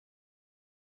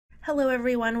Hello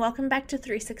everyone, welcome back to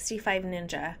 365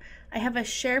 Ninja. I have a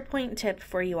SharePoint tip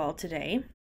for you all today.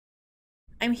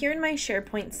 I'm here in my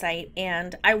SharePoint site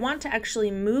and I want to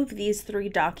actually move these three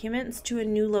documents to a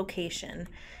new location.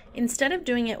 Instead of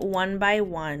doing it one by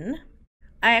one,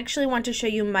 I actually want to show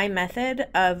you my method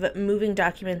of moving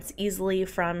documents easily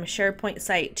from SharePoint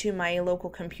site to my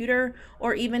local computer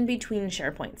or even between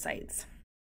SharePoint sites.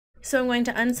 So I'm going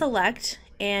to unselect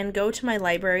and go to my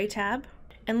Library tab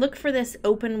and look for this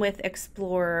Open with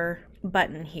Explorer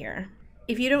button here.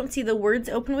 If you don't see the words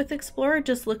Open with Explorer,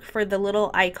 just look for the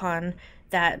little icon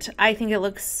that I think it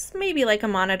looks maybe like a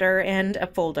monitor and a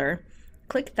folder.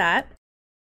 Click that.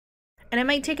 And it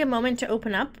might take a moment to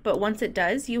open up, but once it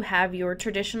does, you have your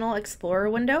traditional Explorer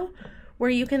window where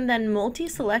you can then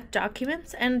multi-select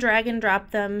documents and drag and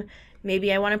drop them.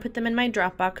 Maybe I want to put them in my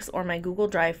Dropbox or my Google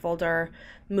Drive folder,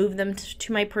 move them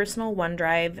to my personal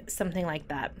OneDrive, something like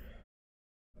that.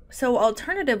 So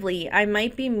alternatively, I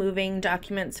might be moving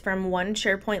documents from one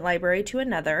SharePoint library to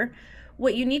another.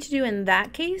 What you need to do in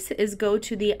that case is go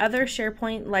to the other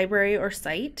SharePoint library or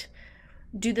site,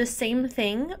 do the same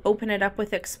thing, open it up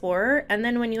with Explorer, and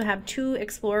then when you have two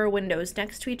Explorer windows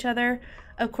next to each other,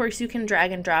 of course you can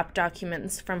drag and drop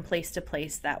documents from place to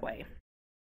place that way.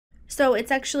 So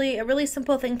it's actually a really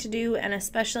simple thing to do and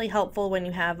especially helpful when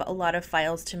you have a lot of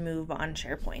files to move on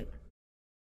SharePoint.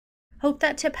 Hope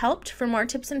that tip helped. For more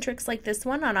tips and tricks like this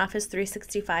one on Office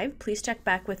 365, please check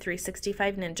back with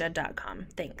 365ninja.com.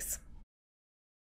 Thanks.